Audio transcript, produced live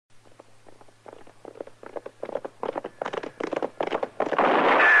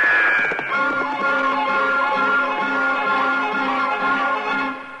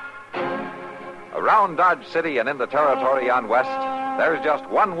Around Dodge City and in the territory on west, there's just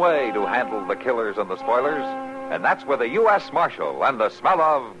one way to handle the killers and the spoilers, and that's with a U.S. Marshal and the smell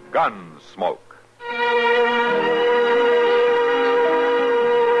of Gunsmoke.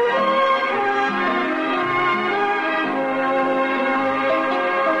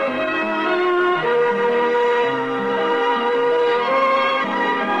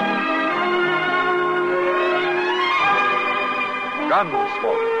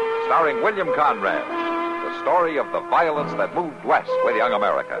 Gunsmoke, starring William Conrad. The story of the violence that moved west with young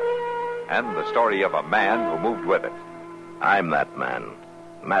America. And the story of a man who moved with it. I'm that man.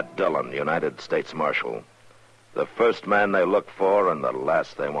 Matt Dillon, United States Marshal. The first man they look for and the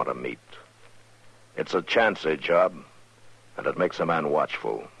last they want to meet. It's a chancy job, and it makes a man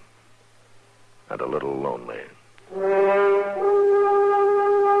watchful. And a little lonely.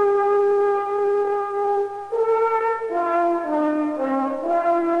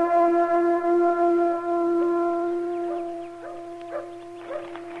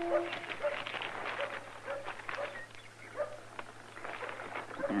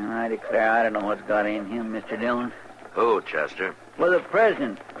 I declare I don't know what's got in him, Mr. Dillon. Who, Chester? Well, the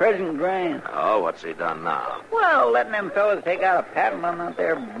President Grant. Oh, what's he done now? Well, letting them fellas take out a patent on that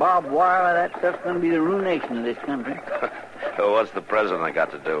there barbed wire, that stuff's going to be the ruination of this country. What's the president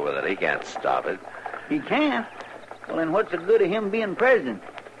got to do with it? He can't stop it. He can't? Well, then what's the good of him being president?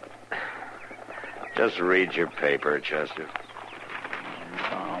 Just read your paper, Chester.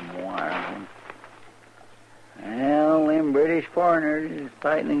 Barbed wire. Well, them British foreigners is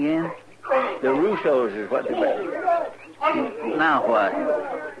fighting again. The Russos is what they're... Now what?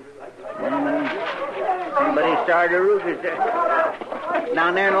 Somebody started a roof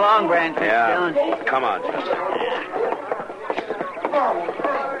down there in the Long Branch. Yeah. Come on, Chester.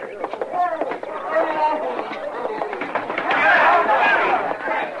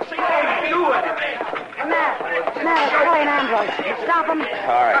 Matt, Kelly and Ambrose. Stop them.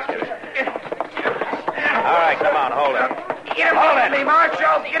 All right, Chester. All right, come on, hold it. Get him off me,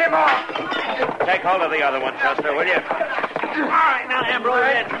 Marshal. Get him off. Take hold of the other one, Chester, will you? All right, now,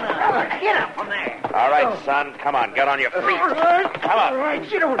 Ambrose. Get up from there. All right, son. Come on, get on your feet. Come on. All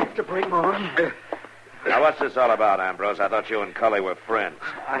right, you don't have to break my arm. Now, what's this all about, Ambrose? I thought you and Cully were friends.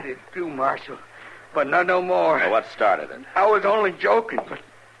 I did too, Marshal, but not no more. Well, what started it? I was only joking, but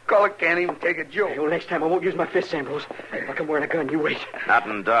Cully can't even take a joke. Well, next time I won't use my fists, Ambrose. Like I'm wearing a gun. You wait. Not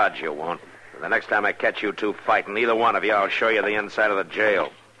in Dodge, you won't. The next time I catch you two fighting, either one of you, I'll show you the inside of the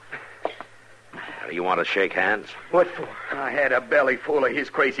jail. You want to shake hands? What for? I had a belly full of his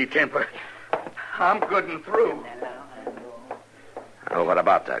crazy temper. I'm good and through. Well, what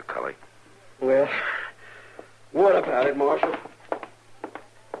about that, Cully? Well, what about it, Marshal?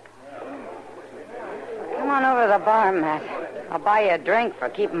 Come on over to the bar, Matt. I'll buy you a drink for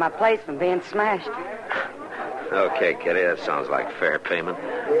keeping my place from being smashed. Okay, Kitty, that sounds like fair payment.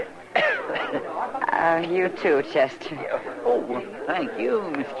 You too, Chester. Oh, well, thank you,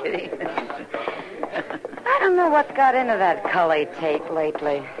 Miss Kitty. I don't know what's got into that Cully Tate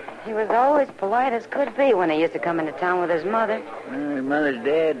lately. He was always polite as could be when he used to come into town with his mother. His mother's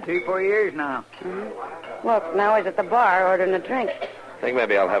dead 3-4 years now. Mm-hmm. Look, now he's at the bar ordering a drink. I think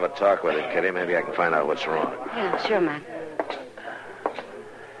maybe I'll have a talk with him, Kitty. Maybe I can find out what's wrong. Yeah, sure, Matt.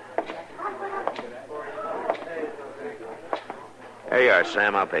 There you are,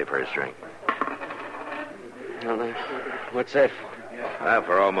 Sam. I'll pay for his drink. Well, what's that for? Well,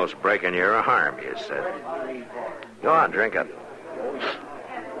 for almost breaking your arm, you said. Go on, drink it.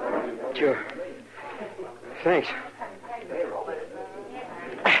 Sure. Thanks.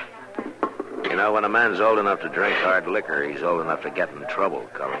 You know, when a man's old enough to drink hard liquor, he's old enough to get in trouble,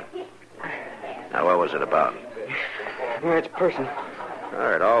 Cully. Now, what was it about? Well, it's personal.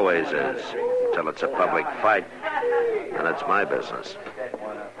 Oh, it always is. Until it's a public fight. And it's my business.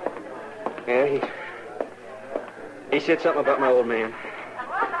 Yeah, he said something about my old man.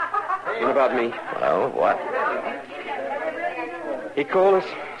 And about me. Well, what? He called us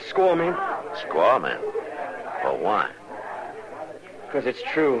Squaw men. Squaw men? Well, why? Because it's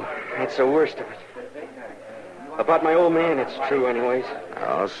true. That's the worst of it. About my old man, it's true anyways.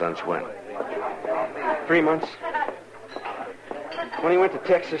 Oh, since when? 3 months. When he went to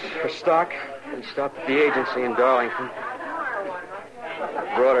Texas for stock, he stopped at the agency in Darlington.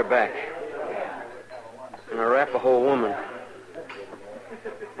 Brought her back. An Arapaho woman.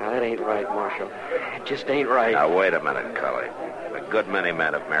 Now, that ain't right, Marshal. It just ain't right. Now, wait a minute, Cully. A good many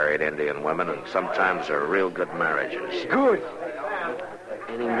men have married Indian women, and sometimes they're real good marriages. Good.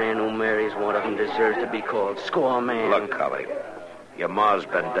 Any man who marries one of them deserves to be called Squaw man. Look, Cully, your ma's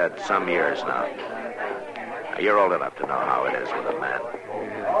been dead some years now. You're old enough to know how it is with a man.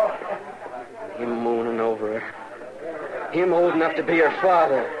 Him mooning over her. Him old enough to be her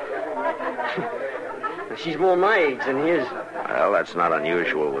father. She's more my age than his. Well, that's not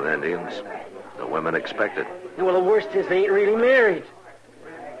unusual with Indians. The women expect it. Well, the worst is they ain't really married.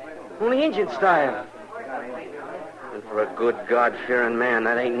 Only Indian style. And for a good, God-fearing man,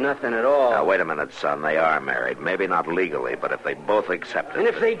 that ain't nothing at all. Now, wait a minute, son. They are married. Maybe not legally, but if they both accept it... And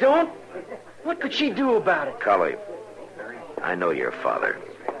if they don't, what could she do about it? Cully, I know your father.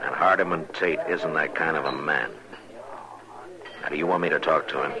 And Hardiman Tate isn't that kind of a man. Now, do you want me to talk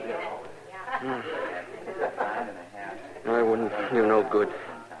to him? I wouldn't do no good.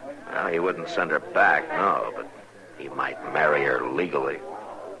 Well, he wouldn't send her back, no, but he might marry her legally.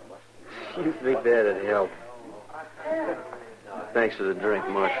 You think that'd help? Thanks for the drink,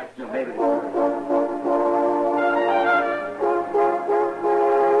 Marshal.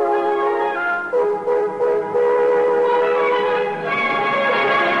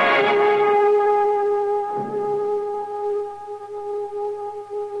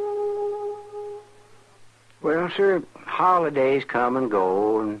 Well, sir, holidays come and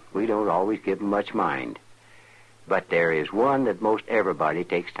go, and we don't always give them much mind. But there is one that most everybody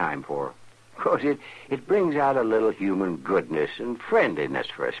takes time for. Because it brings out a little human goodness and friendliness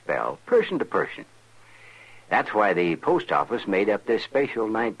for a spell, person to person. That's why the post office made up this special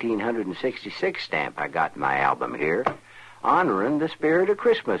 1966 stamp I got in my album here, honoring the spirit of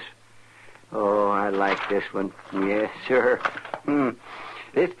Christmas. Oh, I like this one. Yes, sir.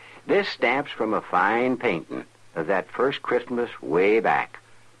 This stamp's from a fine painting of that first Christmas way back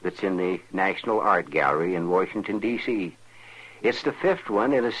that's in the National Art Gallery in Washington, D.C. It's the 5th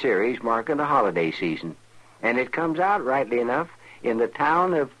one in a series marking the holiday season, and it comes out, rightly enough, in the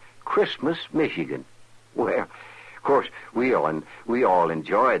town of Christmas, Michigan. Well, of course, we all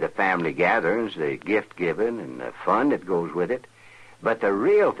enjoy the family gatherings, the gift-giving, and the fun that goes with it. But the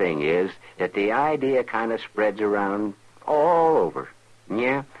real thing is that the idea kind of spreads around all over.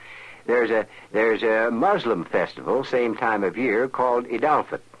 Yeah? There's a Muslim festival, same time of year, called Eid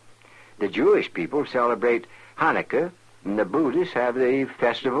al-Fitr. The Jewish people celebrate Hanukkah, and the Buddhists have the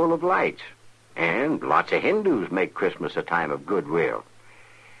Festival of Lights. And lots of Hindus make Christmas a time of goodwill.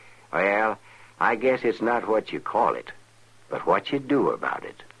 Well, I guess it's not what you call it, but what you do about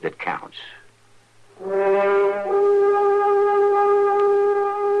it that counts.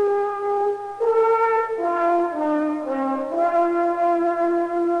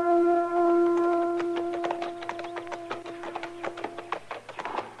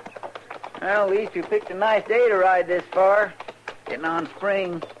 Well, at least you picked a nice day to ride this far. Getting on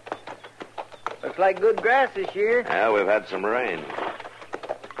spring. Looks like good grass this year. Yeah, we've had some rain.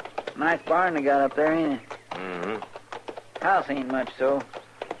 Nice barn they got up there, ain't it? Mm-hmm. House ain't much so.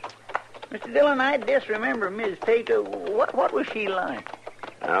 Mr. Dillon, I just remember Ms. Tate. What was she like?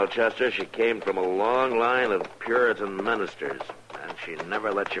 Now, Chester, she came from a long line of Puritan ministers, and she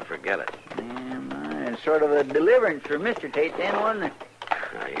never let you forget it. Yeah, sort of a deliverance for Mr. Tate then, wasn't it?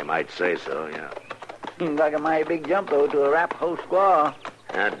 You might say so, yeah. Seems like a mighty big jump, though, to a Arapaho squaw.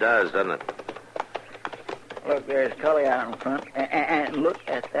 That does, doesn't it? Look, there's Cully out in front. And look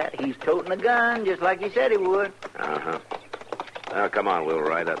at that. He's toting a gun, just like he said he would. Uh-huh. Now, come on, we'll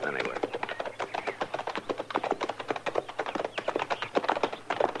ride up anyway.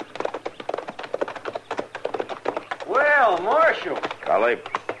 Well, Marshal. Cully?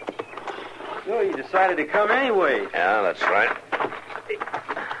 So you decided to come anyway. Yeah, that's right.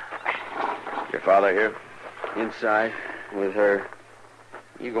 Your father here? Inside, with her.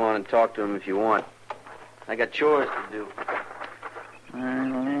 You go on and talk to him if you want. I got chores to do. Well,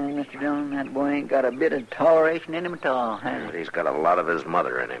 Mr. Dillon, that boy ain't got a bit of toleration in him at all, has But he? he's got a lot of his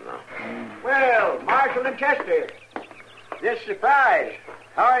mother in him, though. Well, Marshal and Chester. Just surprised.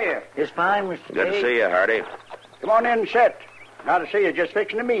 How are you? Just fine, Mr. Good to Tate. see you, Hardy. Come on in and sit. Now to see you just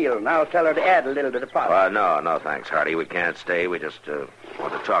fixing a meal. Now tell her to add a little bit of pot. No, thanks, Hardy. We can't stay. We just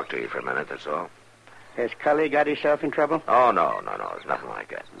want to talk to you for a minute, that's all. Has Cully got himself in trouble? Oh, no. It's nothing like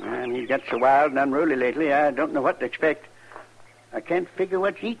that. And he got so wild and unruly lately, I don't know what to expect. I can't figure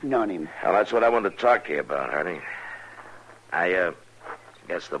what's eating on him. Well, that's what I wanted to talk to you about, Hardy. I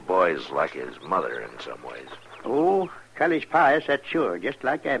guess the boy's like his mother in some ways. Oh, Cully's pious, that's sure, just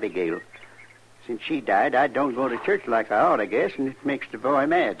like Abigail. Since she died, I don't go to church like I ought, I guess, and it makes the boy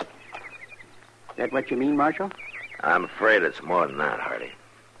mad. Is that what you mean, Marshal? I'm afraid it's more than that, Hardy.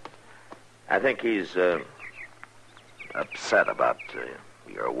 I think he's upset about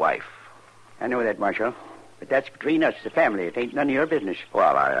your wife. I know that, Marshal. But that's between us, the family. It ain't none of your business.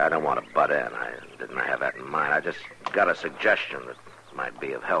 Well, I don't want to butt in. I didn't have that in mind. I just got a suggestion that might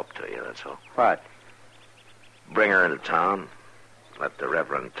be of help to you, that's all. What? Bring her into town. Let the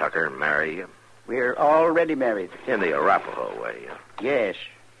Reverend Tucker marry you. We're already married. In the Arapaho way. Yes,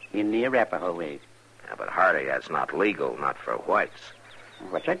 in the Arapaho way. Yeah, but Hardy, that's not legal, not for whites.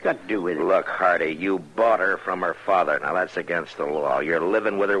 What's that got to do with it? Look, Hardy, you bought her from her father. Now, that's against the law. You're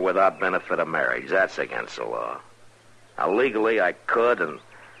living with her without benefit of marriage. That's against the law. Now, legally, I could and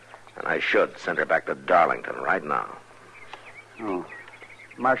I should send her back to Darlington right now. Oh,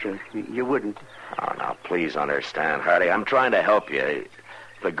 Marshal, you wouldn't. Oh, now, please understand, Hardy. I'm trying to help you. If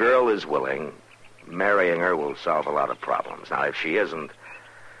the girl is willing, marrying her will solve a lot of problems. Now, if she isn't,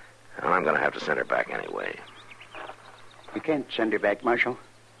 well, I'm going to have to send her back anyway. You can't send her back, Marshal.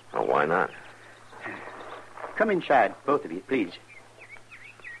 Well, why not? Come inside, both of you, please.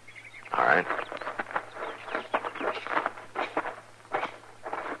 All right.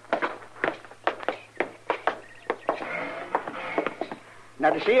 Now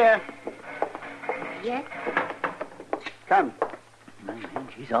to see her. Yes? Come. Man,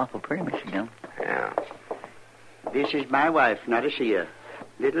 she's awful pretty, Mr. Dillon. Yeah. This is my wife, Nadesia.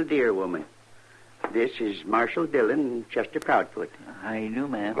 Little dear woman. This is Marshal Dillon and Chester Proudfoot. How you do,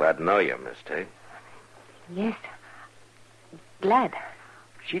 ma'am? Glad to know you, Miss Tate. Yes. Glad.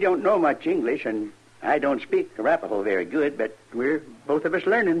 She don't know much English, and I don't speak Arapaho very good, but we're both of us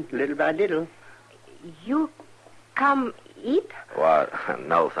learning little by little. You come eat? Well,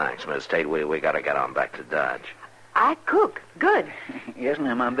 no thanks, Miss Tate. We got to get on back to Dodge. I cook. Good. Yes,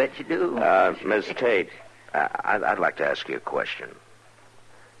 ma'am, I bet you do. Miss Tate, I'd like to ask you a question.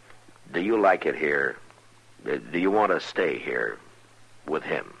 Do you like it here? Do you want to stay here with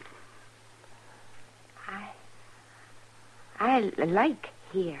him? I like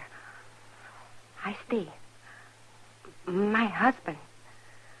here. I stay. My husband.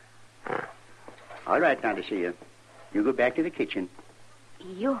 All right, Nadesia. You go back to the kitchen.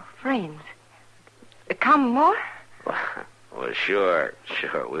 Your friends. Come more? Well, sure.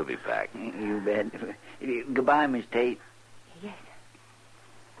 We'll be back. You bet. Goodbye, Miss Tate. Yes.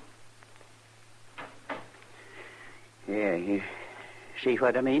 Yeah, you see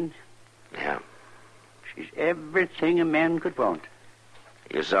what I mean? Yeah. She's everything a man could want.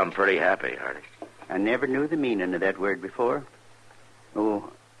 You sound pretty happy, Hardy. I never knew the meaning of that word before.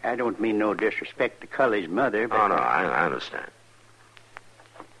 Oh, I don't mean no disrespect to Cully's mother, but... Oh, no, I understand.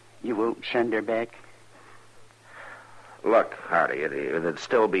 You won't send her back? Look, Hardy, it'd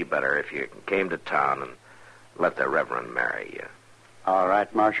still be better if you came to town and let the Reverend marry you. All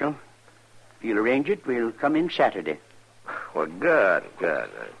right, Marshal. If you'll arrange it, we'll come in Saturday. Well, good.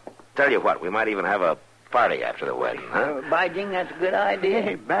 Tell you what, we might even have a party after the wedding, huh? By jing, that's a good idea.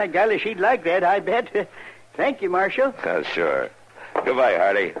 Hey, by golly, she'd like that, I bet. Thank you, Marshal. Sure. Goodbye,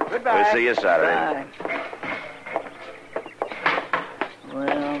 Hardy. Goodbye. We'll see you Saturday. Bye.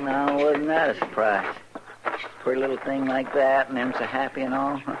 Well, now, wasn't that a surprise? Pretty little thing like that, and them so happy and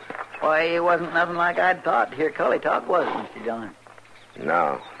all. Why, it wasn't nothing like I'd thought to hear Cully talk, was it, Mr. Dillon?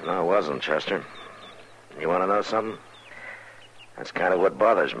 No, it wasn't, Chester. You want to know something? That's kind of what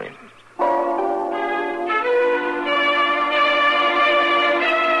bothers me.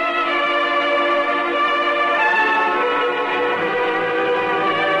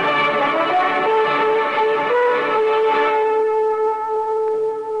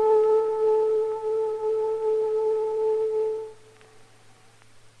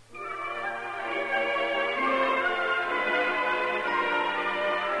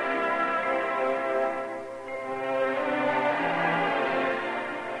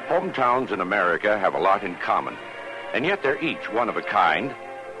 Hometowns in America have a lot in common, and yet they're each one of a kind.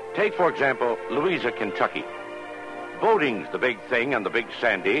 Take, for example, Louisa, Kentucky. Boating's the big thing on the Big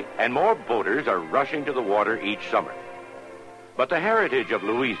Sandy, and more boaters are rushing to the water each summer. But the heritage of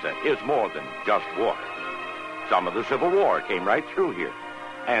Louisa is more than just water. Some of the Civil War came right through here,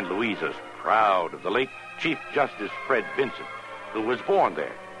 and Louisa's proud of the late Chief Justice Fred Vincent, who was born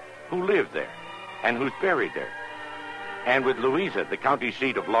there, who lived there, and who's buried there. And with Louisa, the county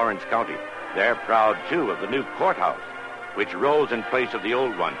seat of Lawrence County, they're proud, too, of the new courthouse, which rose in place of the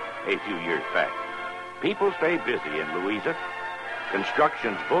old one a few years back. People stay busy in Louisa.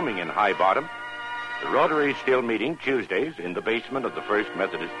 Construction's booming in High Bottom. The Rotary's still meeting Tuesdays in the basement of the First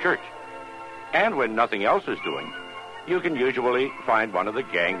Methodist Church. And when nothing else is doing, you can usually find one of the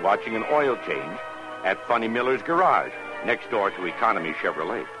gang watching an oil change at Funny Miller's garage, next door to Economy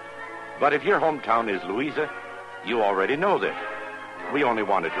Chevrolet. But if your hometown is Louisa, you already know this. We only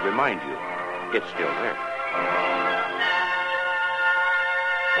wanted to remind you, it's still there.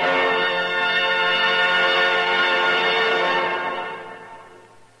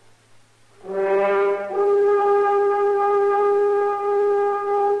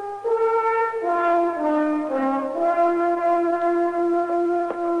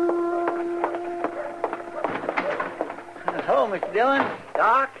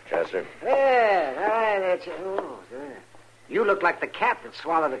 Doc? Chester. Yeah, that's it. Oh, there. You look like the cat that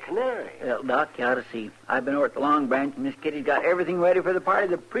swallowed a canary. Well, Doc, you ought to see. I've been over at the Long Branch, and Miss Kitty's got everything ready for the party.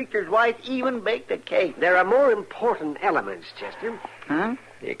 The preacher's wife even baked a cake. There are more important elements, Chester. Huh?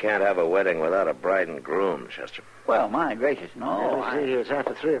 You can't have a wedding without a bride and groom, Chester. Well, my gracious, no. It's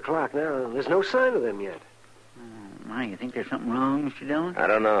after 3 o'clock now. There's no sign of them yet. My, you think there's something wrong, Mr. Dillon? I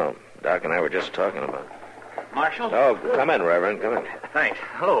don't know. Doc and I were just talking about it. Marshal? Oh, come in, Reverend. Come in. Thanks.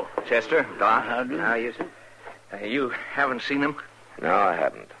 Hello, Chester, Doc. How do you? How you, sir? You haven't seen them? No, I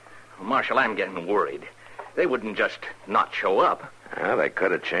haven't. Well, Marshal, I'm getting worried. They wouldn't just not show up. Well, they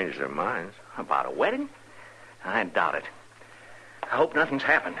could have changed their minds. About a wedding? I doubt it. I hope nothing's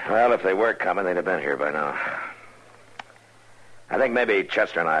happened. Well, if they were coming, they'd have been here by now. I think maybe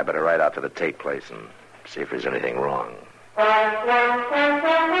Chester and I better ride out to the Tate place and see if there's anything wrong.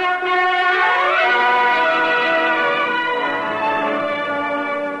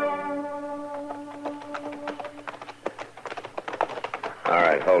 All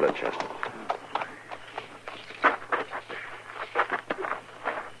right, hold it, Chester.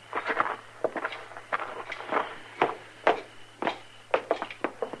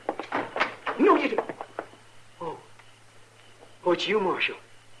 No, you don't. Oh, it's you, Marshal.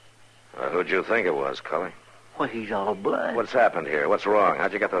 Who'd you think it was, Cully? Well, he's all blood. What's happened here? What's wrong?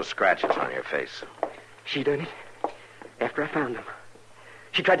 How'd you get those scratches on your face? She done it after I found them.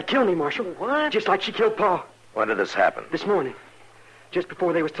 She tried to kill me, Marshal. What? Just like she killed Pa. When did this happen? This morning. Just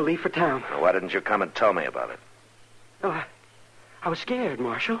before they was to leave for town. Well, why didn't you come and tell me about it? Oh, I was scared,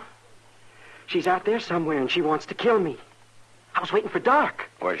 Marshal. She's out there somewhere, and she wants to kill me. I was waiting for Doc.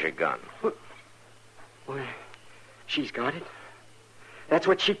 Where's your gun? Well, she's got it. That's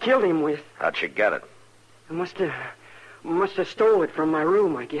what she killed him with. How'd she get it? I must have stole it from my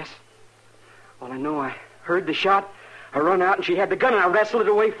room, I guess. All I know, I heard the shot. I run out, and she had the gun, and I wrestled it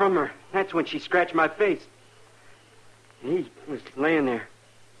away from her. That's when she scratched my face. He was laying there,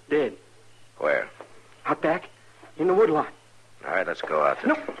 dead. Where? Out back, in the woodlot. All right, let's go out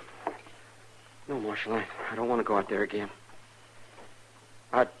there. No, Marshal, I don't want to go out there again.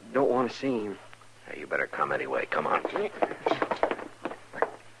 I don't want to see him. Hey, you better come anyway. Come on.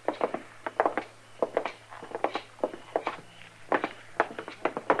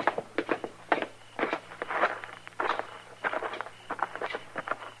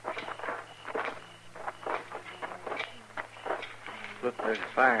 Look, there's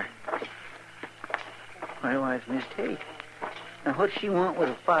a fire. Why, it's Miss Tate. Now, what'd she want with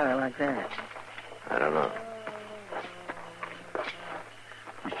a fire like that? I don't know.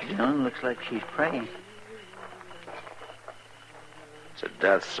 Mr. Dillon, looks like she's praying. It's a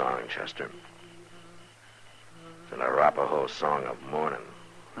death song, Chester. It's an Arapaho song of mourning.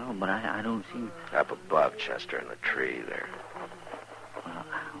 Oh, but I don't see... Up above, Chester, in the tree there.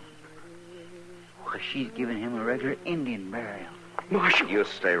 Well, she's giving him a regular Indian burial. Marshal! You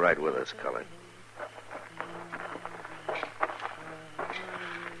stay right with us, Cullen.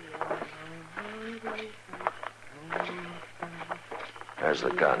 There's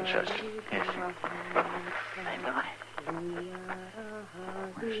the gun, Chester. Yes, sir. I got it.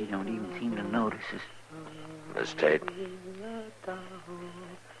 Well, she don't even seem to notice us. Miss Tate.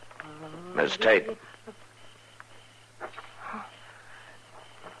 Miss Tate.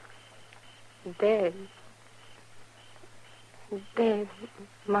 Dead. Dead.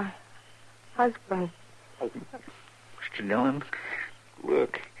 My husband. Mr. Dillon,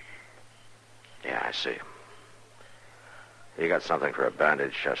 look. Yeah, I see. You got something for a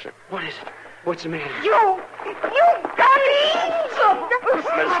bandage, Chester. What is it? What's the matter? You got it!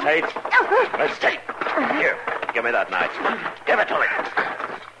 Miss Tate. Miss Tate. Here, give me that knife. Give it to me.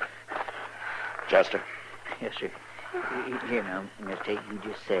 Chester. Yes, sir. Here now, Miss Tate, you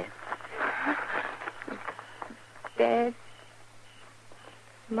just said. Dead.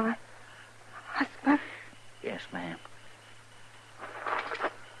 My husband. Yes, ma'am.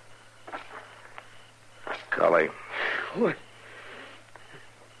 Cully. What?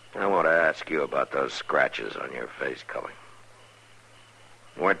 I want to ask you about those scratches on your face, Cully.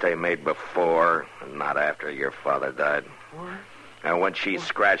 Weren't they made before and not after your father died? What? And when she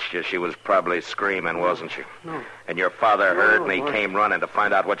scratched you, she was probably screaming, wasn't she? No. And your father heard, and he Mark. came running to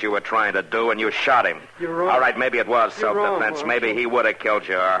find out what you were trying to do, and you shot him. You're wrong. All right, maybe it was You're wrong, self-defense. Mark. Maybe he would have killed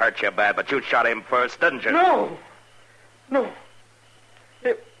you or hurt you bad, but you shot him first, didn't you? No.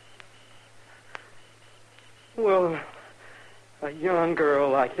 Well, a young girl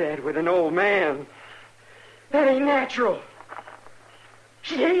like that with an old man, that ain't natural.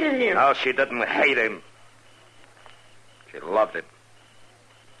 She hated him. No, she didn't hate him. She loved him.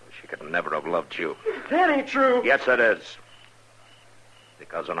 She could never have loved you. That ain't true. Yes, it is.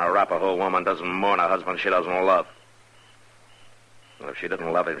 Because an Arapaho woman doesn't mourn a husband she doesn't love. And if she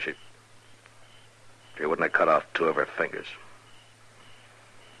didn't love him, she wouldn't have cut off 2 of her fingers.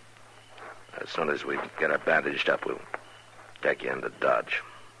 As soon as we get her bandaged up, we'll take you into Dodge.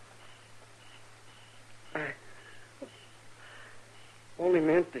 I only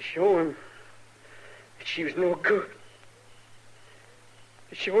meant to show him that she was no good.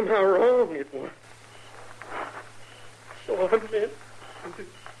 To show him how wrong it was. So I meant.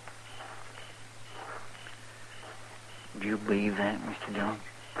 Do you believe that, Mr. Dillon?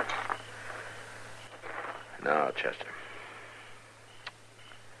 No, Chester.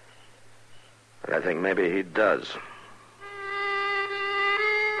 But I think maybe he does.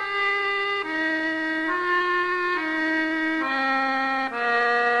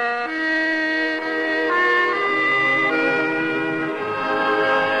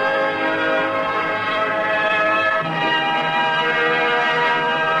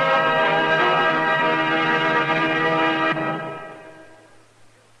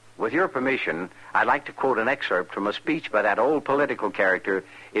 With your permission, I'd like to quote an excerpt from a speech by that old political character,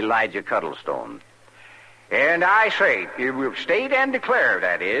 Elijah Cuddlestone. And I say, we've state and declare,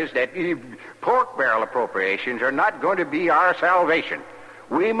 that is, that pork barrel appropriations are not going to be our salvation.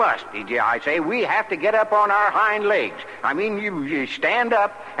 We must, I say, we have to get up on our hind legs. I mean, you stand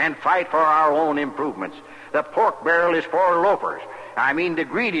up and fight for our own improvements. The pork barrel is for loafers. I mean, the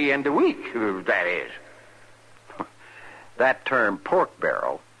greedy and the weak, that is. That term, pork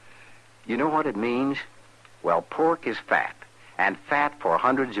barrel, you know what it means? Well, pork is fat, and fat for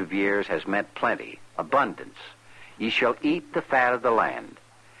hundreds of years has meant plenty, abundance. Ye shall eat the fat of the land.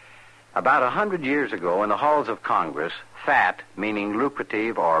 About 100 years ago, in the halls of Congress, fat, meaning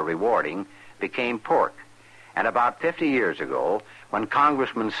lucrative or rewarding, became pork. And about 50 years ago, when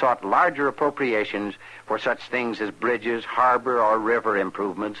congressmen sought larger appropriations for such things as bridges, harbor or river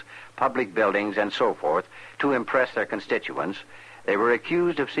improvements, public buildings, and so forth, to impress their constituents, they were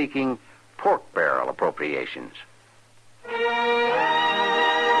accused of seeking pork barrel appropriations.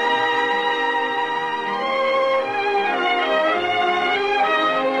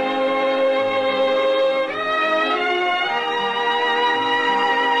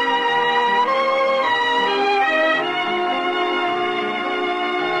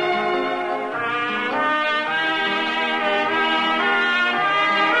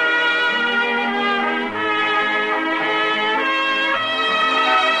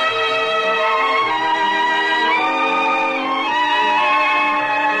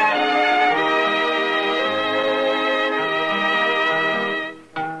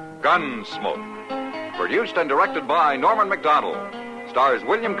 Gunsmoke, produced and directed by Norman MacDonald, stars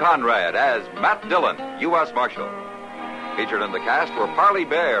William Conrad as Matt Dillon, U.S. Marshal. Featured in the cast were Parley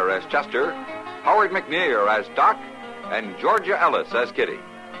Bear as Chester, Howard McNear as Doc, and Georgia Ellis as Kitty.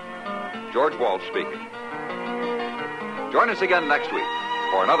 George Walsh speaking. Join us again next week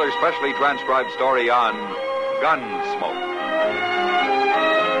for another specially transcribed story on Gunsmoke.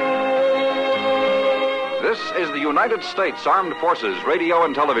 This is the United States Armed Forces Radio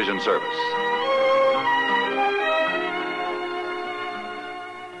and Television Service.